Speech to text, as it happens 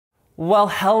Well,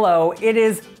 hello, it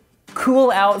is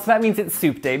cool out, so that means it's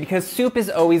soup day because soup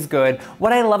is always good.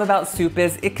 What I love about soup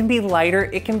is it can be lighter,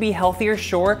 it can be healthier,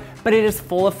 sure, but it is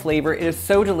full of flavor. It is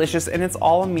so delicious and it's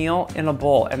all a meal in a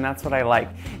bowl, and that's what I like.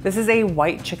 This is a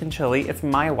white chicken chili. It's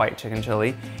my white chicken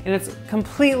chili, and it's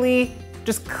completely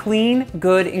just clean,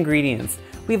 good ingredients.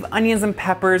 We have onions and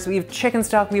peppers, we have chicken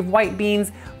stock, we have white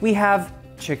beans, we have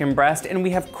chicken breast, and we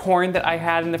have corn that I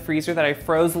had in the freezer that I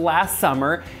froze last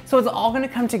summer. So it's all gonna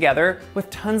come together with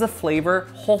tons of flavor,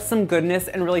 wholesome goodness,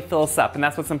 and really fill us up, and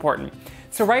that's what's important.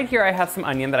 So right here I have some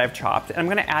onion that I've chopped, and I'm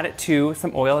gonna add it to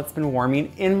some oil that's been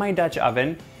warming in my Dutch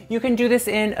oven. You can do this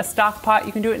in a stock pot,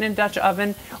 you can do it in a Dutch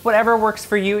oven, whatever works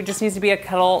for you. It just needs to be a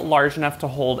kettle large enough to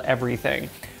hold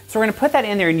everything. So we're gonna put that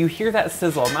in there, and you hear that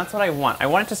sizzle, and that's what I want. I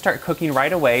want it to start cooking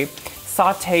right away.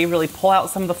 Saute, really pull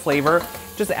out some of the flavor.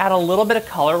 Just add a little bit of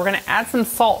color. We're gonna add some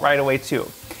salt right away too.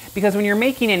 Because when you're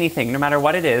making anything, no matter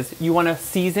what it is, you wanna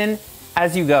season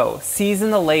as you go.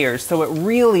 Season the layers so it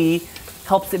really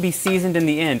helps it be seasoned in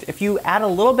the end. If you add a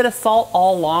little bit of salt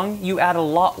all along, you add a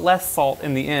lot less salt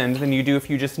in the end than you do if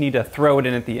you just need to throw it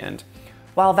in at the end.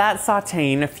 While that's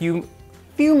sauteing a few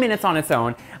minutes on its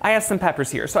own, I have some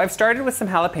peppers here. So I've started with some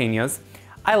jalapeños.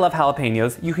 I love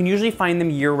jalapeños. You can usually find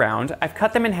them year round. I've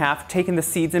cut them in half, taken the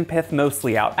seeds and pith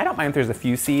mostly out. I don't mind if there's a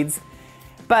few seeds,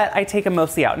 but I take them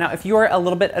mostly out. Now, if you're a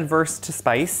little bit adverse to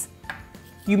spice,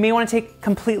 you may want to take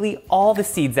completely all the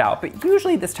seeds out, but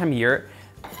usually this time of year,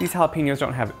 these jalapeños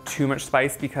don't have too much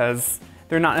spice because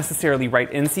they're not necessarily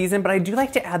right in season, but I do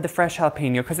like to add the fresh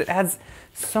jalapeno because it adds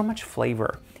so much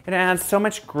flavor. It adds so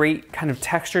much great kind of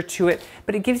texture to it,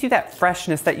 but it gives you that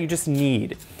freshness that you just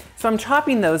need. So I'm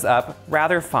chopping those up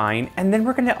rather fine, and then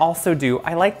we're gonna also do,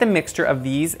 I like the mixture of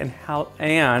these and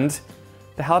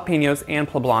the jalapenos and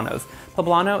poblanos.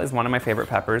 Poblano is one of my favorite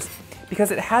peppers because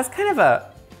it has kind of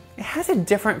a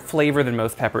different flavor than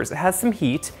most peppers. It has some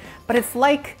heat, but it's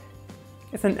like,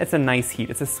 it's a nice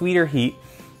heat. It's a sweeter heat,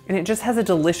 and it just has a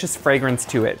delicious fragrance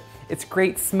to it. It's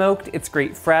great smoked, it's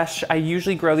great fresh. I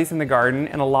usually grow these in the garden,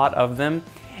 and a lot of them.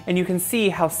 And you can see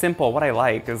how simple. What I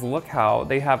like is look how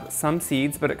they have some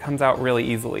seeds, but it comes out really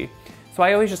easily. So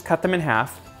I always just cut them in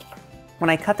half. When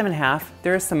I cut them in half,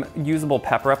 there's some usable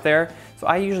pepper up there. So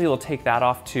I usually will take that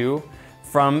off too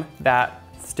from that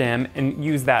stem and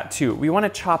use that too. We want to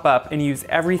chop up and use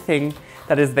everything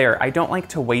that is there. I don't like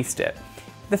to waste it.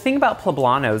 The thing about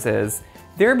poblanos is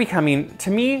they're becoming,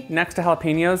 to me, next to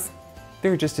jalapenos,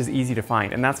 they're just as easy to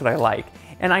find, and that's what I like.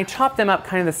 And I chop them up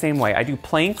kind of the same way. I do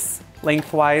planks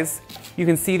lengthwise. You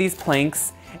can see these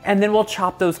planks, and then we'll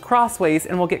chop those crossways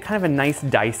and we'll get kind of a nice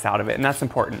dice out of it, and that's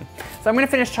important. So I'm gonna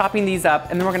finish chopping these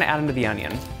up, and then we're gonna add them to the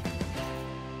onion.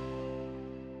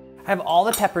 I have all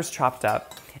the peppers chopped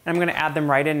up, and I'm gonna add them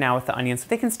right in now with the onions so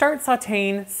they can start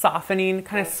sauteing, softening,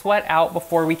 kind of sweat out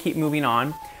before we keep moving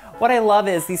on. What I love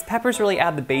is these peppers really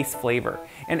add the base flavor.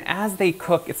 And as they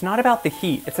cook, it's not about the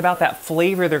heat, it's about that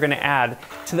flavor they're gonna add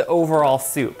to the overall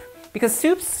soup. Because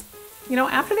soups, you know,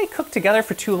 after they cook together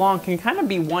for too long, can kind of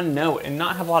be one note and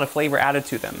not have a lot of flavor added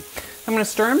to them. So I'm gonna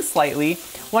stir them slightly.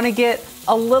 Wanna get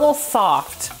a little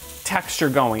soft texture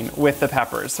going with the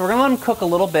peppers. So we're gonna let them cook a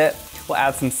little bit. We'll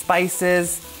add some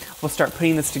spices. We'll start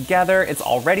putting this together. It's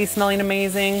already smelling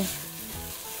amazing.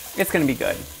 It's gonna be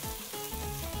good.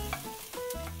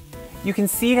 You can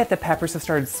see that the peppers have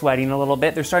started sweating a little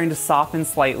bit. They're starting to soften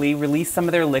slightly, release some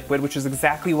of their liquid, which is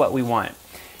exactly what we want.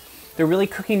 They're really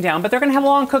cooking down, but they're gonna have a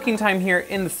long cooking time here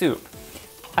in the soup.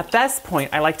 At this point,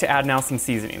 I like to add now some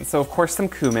seasoning. So of course some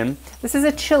cumin. This is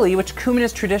a chili, which cumin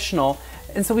is traditional,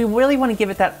 and so we really wanna give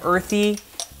it that earthy,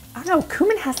 I don't know,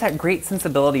 cumin has that great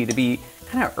sensibility to be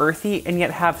kind of earthy and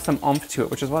yet have some oomph to it,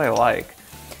 which is what I like.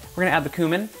 We're gonna add the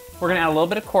cumin. We're gonna add a little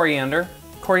bit of coriander.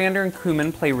 Coriander and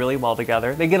cumin play really well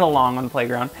together. They get along on the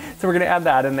playground. So we're gonna add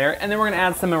that in there, and then we're gonna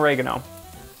add some oregano.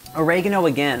 Oregano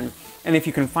again, and if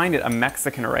you can find it, a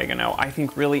Mexican oregano, I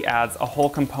think really adds a whole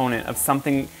component of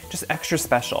something just extra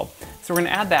special. So we're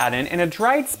gonna add that in, and a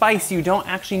dried spice you don't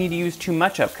actually need to use too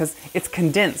much of because it's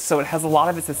condensed, so it has a lot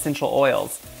of its essential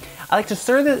oils. I like to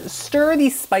stir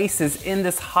these spices in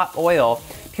this hot oil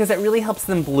because that really helps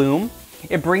them bloom.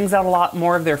 It brings out a lot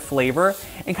more of their flavor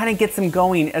and kind of gets them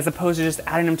going as opposed to just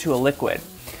adding them to a liquid.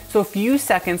 So a few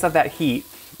seconds of that heat,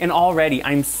 and already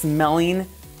I'm smelling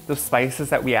those spices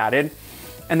that we added,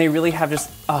 and they really have just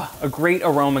a great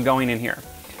aroma going in here.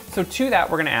 So to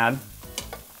that, we're gonna add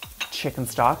chicken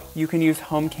stock. You can use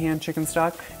home canned chicken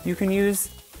stock. You can use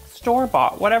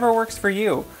store-bought, whatever works for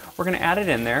you. We're gonna add it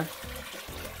in there.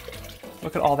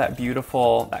 Look at all that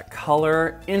beautiful, that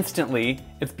color. Instantly,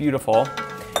 it's beautiful.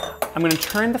 I'm gonna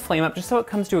turn the flame up just so it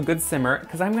comes to a good simmer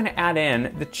because I'm gonna add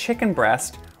in the chicken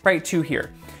breast right to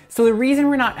here. So the reason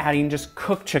we're not adding just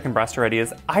cooked chicken breast already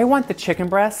is I want the chicken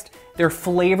breast, their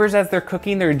flavors as they're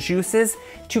cooking, their juices,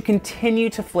 to continue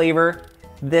to flavor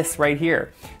this right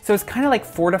here. So it's kind of like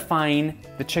fortifying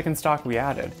the chicken stock we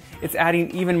added. It's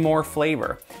adding even more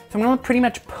flavor. So I'm gonna pretty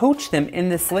much poach them in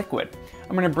this liquid.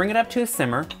 I'm gonna bring it up to a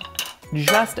simmer,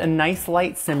 just a nice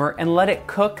light simmer, and let it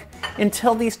cook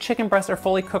until these chicken breasts are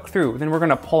fully cooked through. Then we're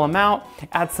gonna pull them out,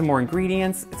 add some more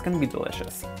ingredients. It's gonna be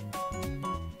delicious.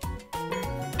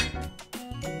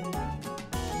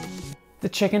 The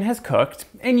chicken has cooked,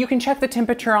 and you can check the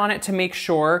temperature on it to make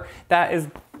sure. That is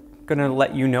gonna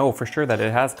let you know for sure that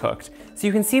it has cooked. So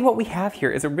you can see what we have here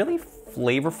is a really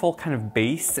flavorful kind of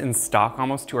base and stock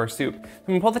almost to our soup. I'm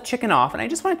gonna pull the chicken off, and I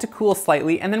just want it to cool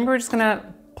slightly, and then we're just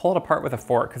gonna pull it apart with a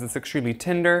fork because it's extremely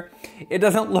tender. It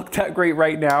doesn't look that great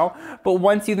right now, but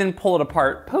once you then pull it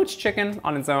apart, poached chicken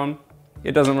on its own,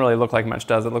 it doesn't really look like much,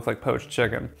 does it? It looks like poached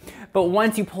chicken. But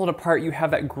once you pull it apart, you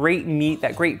have that great meat,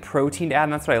 that great protein to add,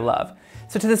 and that's what I love.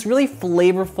 So to this really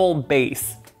flavorful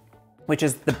base, which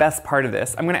is the best part of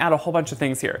this, I'm gonna add a whole bunch of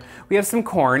things here. We have some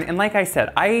corn, and like I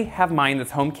said, I have mine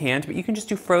that's home canned, but you can just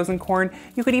do frozen corn.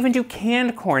 You could even do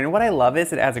canned corn, and what I love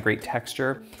is it adds a great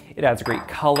texture, it adds a great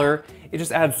color, it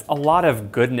just adds a lot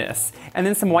of goodness. And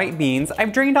then some white beans.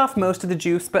 I've drained off most of the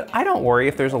juice, but I don't worry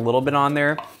if there's a little bit on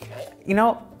there. You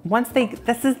know,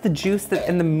 this is the juice that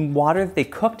in the water that they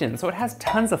cooked in, so it has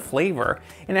tons of flavor,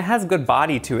 and it has good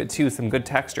body to it too, some good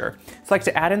texture. So I like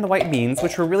to add in the white beans,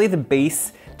 which are really the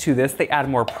base to this. They add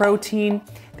more protein,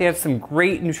 they have some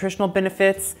great nutritional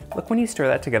benefits. Look when you stir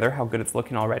that together how good it's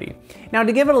looking already. Now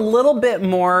to give it a little bit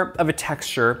more of a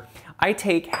texture, I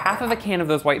take half of a can of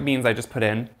those white beans I just put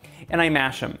in, and I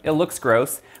mash them. It looks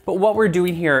gross, but what we're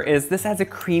doing here is this adds a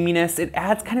creaminess, it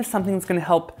adds kind of something that's gonna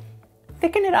help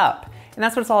thicken it up. And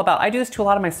that's what it's all about. I do this to a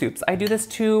lot of my soups. I do this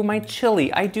to my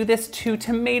chili. I do this to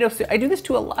tomato soup. I do this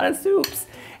to a lot of soups,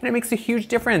 and it makes a huge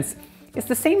difference. It's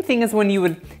the same thing as when you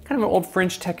would, kind of an old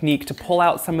French technique to pull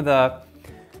out some of the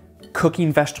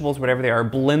cooking vegetables, whatever they are,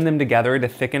 blend them together to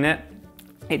thicken it.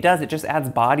 It does, it just adds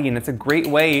body, and it's a great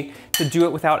way to do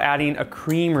it without adding a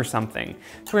cream or something.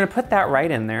 So we're gonna put that right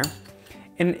in there.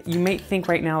 And you may think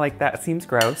right now like that seems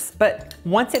gross, but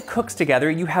once it cooks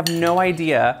together, you have no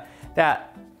idea that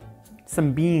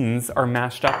some beans are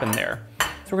mashed up in there.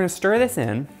 So we're gonna stir this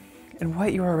in, and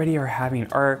what you already are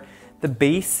having are the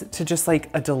base to just like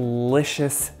a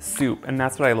delicious soup, and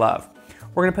that's what I love.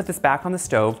 We're gonna put this back on the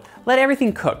stove, let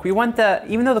everything cook. We want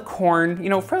even though the corn, you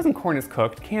know, frozen corn is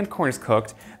cooked, canned corn is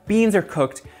cooked, beans are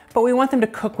cooked, but we want them to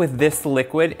cook with this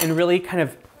liquid and really kind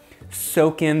of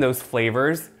soak in those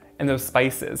flavors and those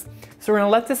spices. So we're gonna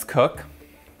let this cook.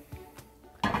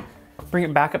 Bring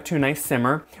it back up to a nice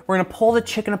simmer. We're gonna pull the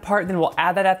chicken apart, then we'll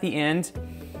add that at the end,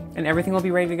 and everything will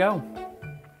be ready to go.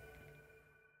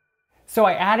 So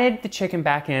I added the chicken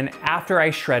back in after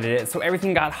I shredded it, so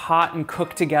everything got hot and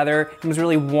cooked together and was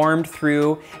really warmed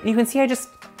through. And you can see I just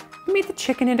made the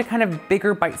chicken into kind of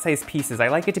bigger bite-sized pieces. I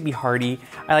like it to be hearty,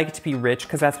 I like it to be rich,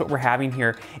 because that's what we're having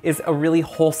here, is a really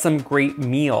wholesome, great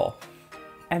meal.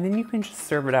 And then you can just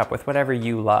serve it up with whatever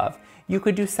you love. You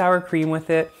could do sour cream with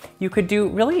it. You could do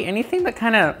really anything that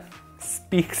kind of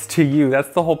speaks to you. That's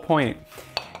the whole point.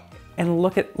 And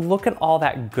look at all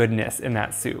that goodness in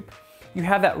that soup. You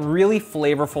have that really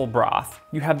flavorful broth.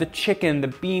 You have the chicken, the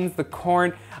beans, the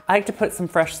corn. I like to put some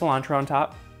fresh cilantro on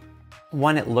top.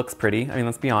 One, it looks pretty. I mean,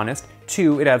 let's be honest.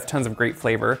 Two, it adds tons of great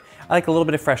flavor. I like a little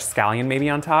bit of fresh scallion maybe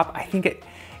on top. I think it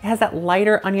has that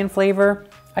lighter onion flavor.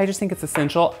 I just think it's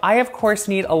essential. I, of course,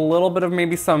 need a little bit of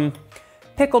maybe some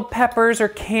pickled peppers or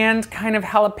canned kind of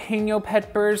jalapeno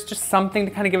peppers, just something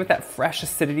to kind of give it that fresh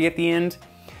acidity at the end.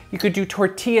 You could do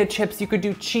tortilla chips, you could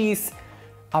do cheese,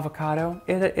 avocado,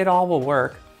 it all will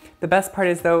work. The best part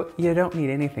is though, you don't need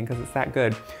anything because it's that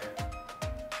good.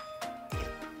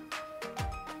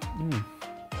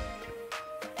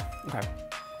 Okay,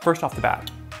 first off the bat,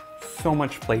 so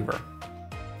much flavor.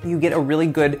 You get a really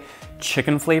good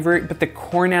chicken flavor, but the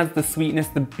corn adds the sweetness,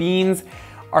 the beans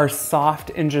are soft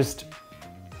and just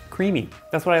creamy.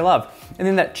 That's what I love. And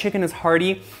then that chicken is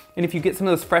hearty, and if you get some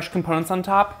of those fresh components on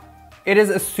top, it is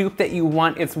a soup that you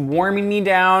want. It's warming me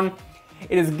down,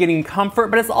 it is getting comfort,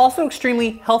 but it's also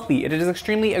extremely healthy. It is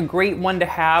extremely a great one to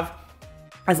have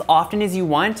as often as you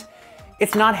want.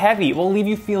 It's not heavy. It will leave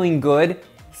you feeling good,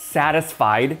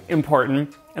 satisfied,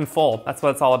 important, and full. That's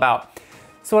what it's all about.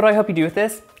 So what do I hope you do with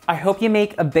this? I hope you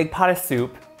make a big pot of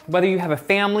soup, whether you have a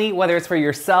family, whether it's for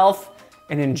yourself,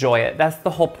 and enjoy it. That's the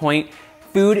whole point.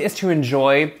 Food is to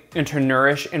enjoy and to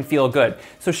nourish and feel good.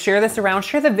 So share this around,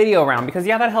 share the video around, because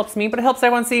yeah, that helps me, but it helps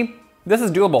everyone see this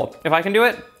is doable. If I can do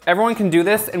it, Everyone can do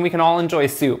this and we can all enjoy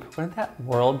soup. Wouldn't that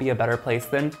world be a better place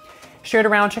then? Share it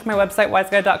around, check my website,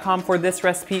 wiseguy.com for this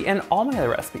recipe and all my other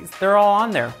recipes. They're all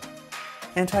on there.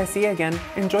 Until I see you again,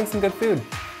 enjoy some good food.